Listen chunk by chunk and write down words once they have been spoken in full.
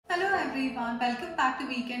everyone, welcome back to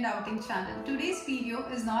Weekend Outing channel. Today's video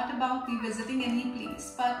is not about me visiting any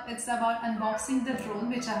place, but it's about unboxing the drone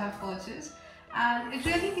which I have purchased, and it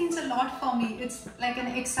really means a lot for me. It's like an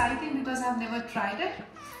exciting because I've never tried it,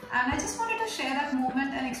 and I just wanted to share that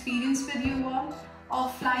moment and experience with you all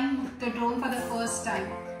of flying the drone for the first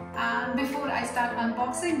time. And before I start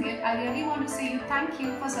unboxing it, I really want to say thank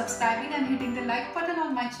you for subscribing and hitting the like button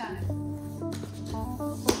on my channel.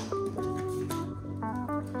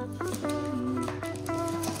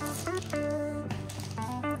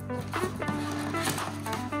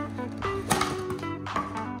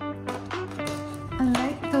 I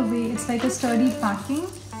like the way it's like a sturdy packing,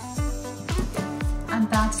 and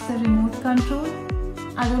that's the remote control.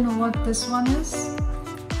 I don't know what this one is.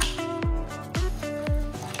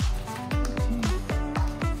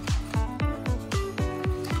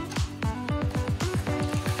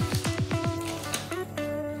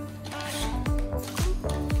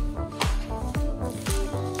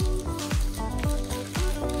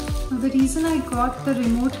 The reason I got the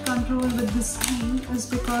remote control with this screen is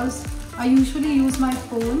because I usually use my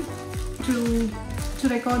phone to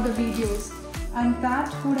record the videos, and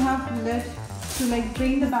that would have led to like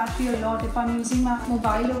drain the battery a lot if I'm using my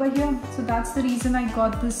mobile over here. So that's the reason I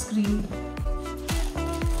got this screen.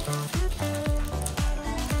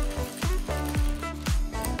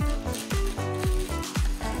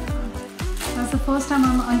 That's the first time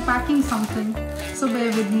I'm unpacking something, so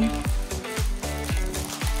bear with me.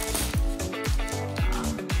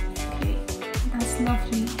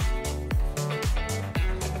 Lovely.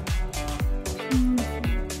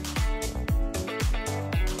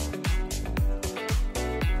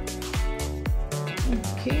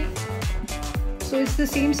 Okay, so it's the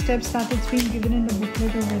same steps that it's been given in the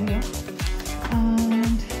booklet over here,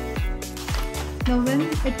 and now when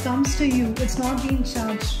it comes to you, it's not being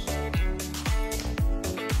charged,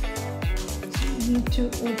 so you need to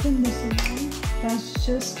open this again. That's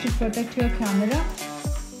just to protect your camera.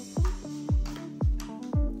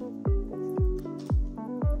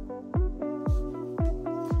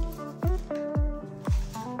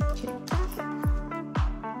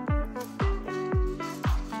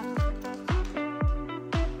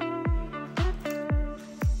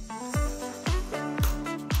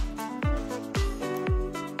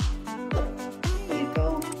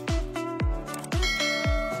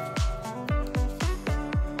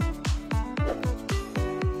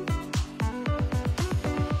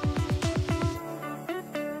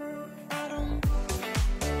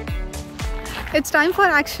 It's time for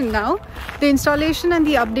action now. The installation and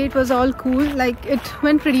the update was all cool, like it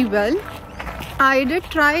went pretty well. I did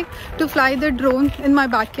try to fly the drone in my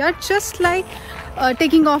backyard, just like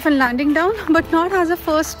taking off and landing down, but not as a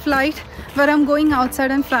first flight where I'm going outside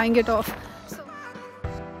and flying it off.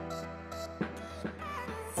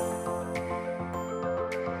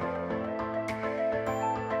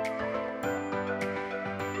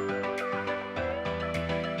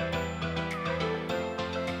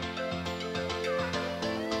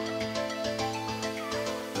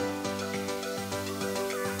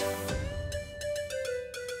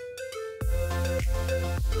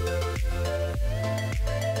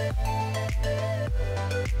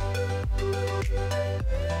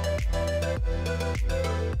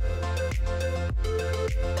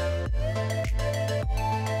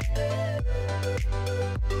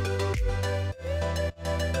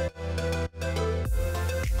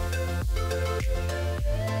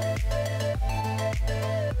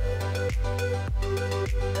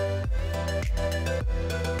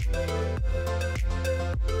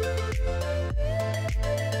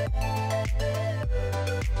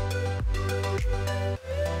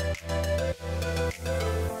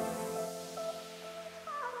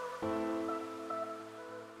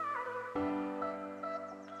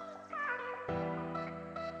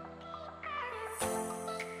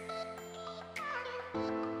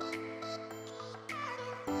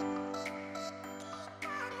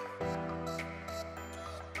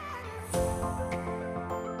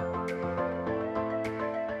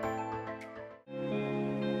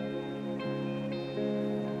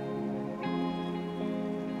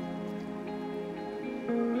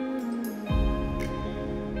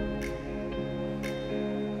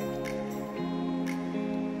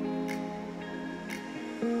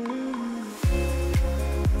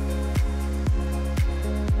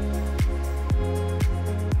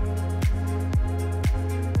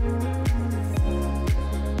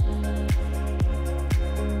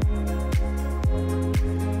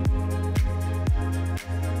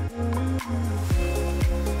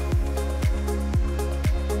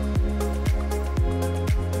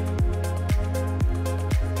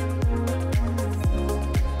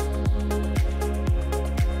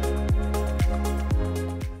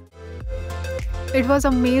 It was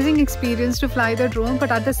amazing experience to fly the drone,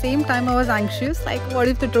 but at the same time I was anxious, like what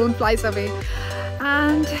if the drone flies away?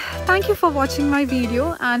 And thank you for watching my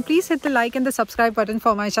video, and please hit the like and the subscribe button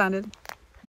for my channel.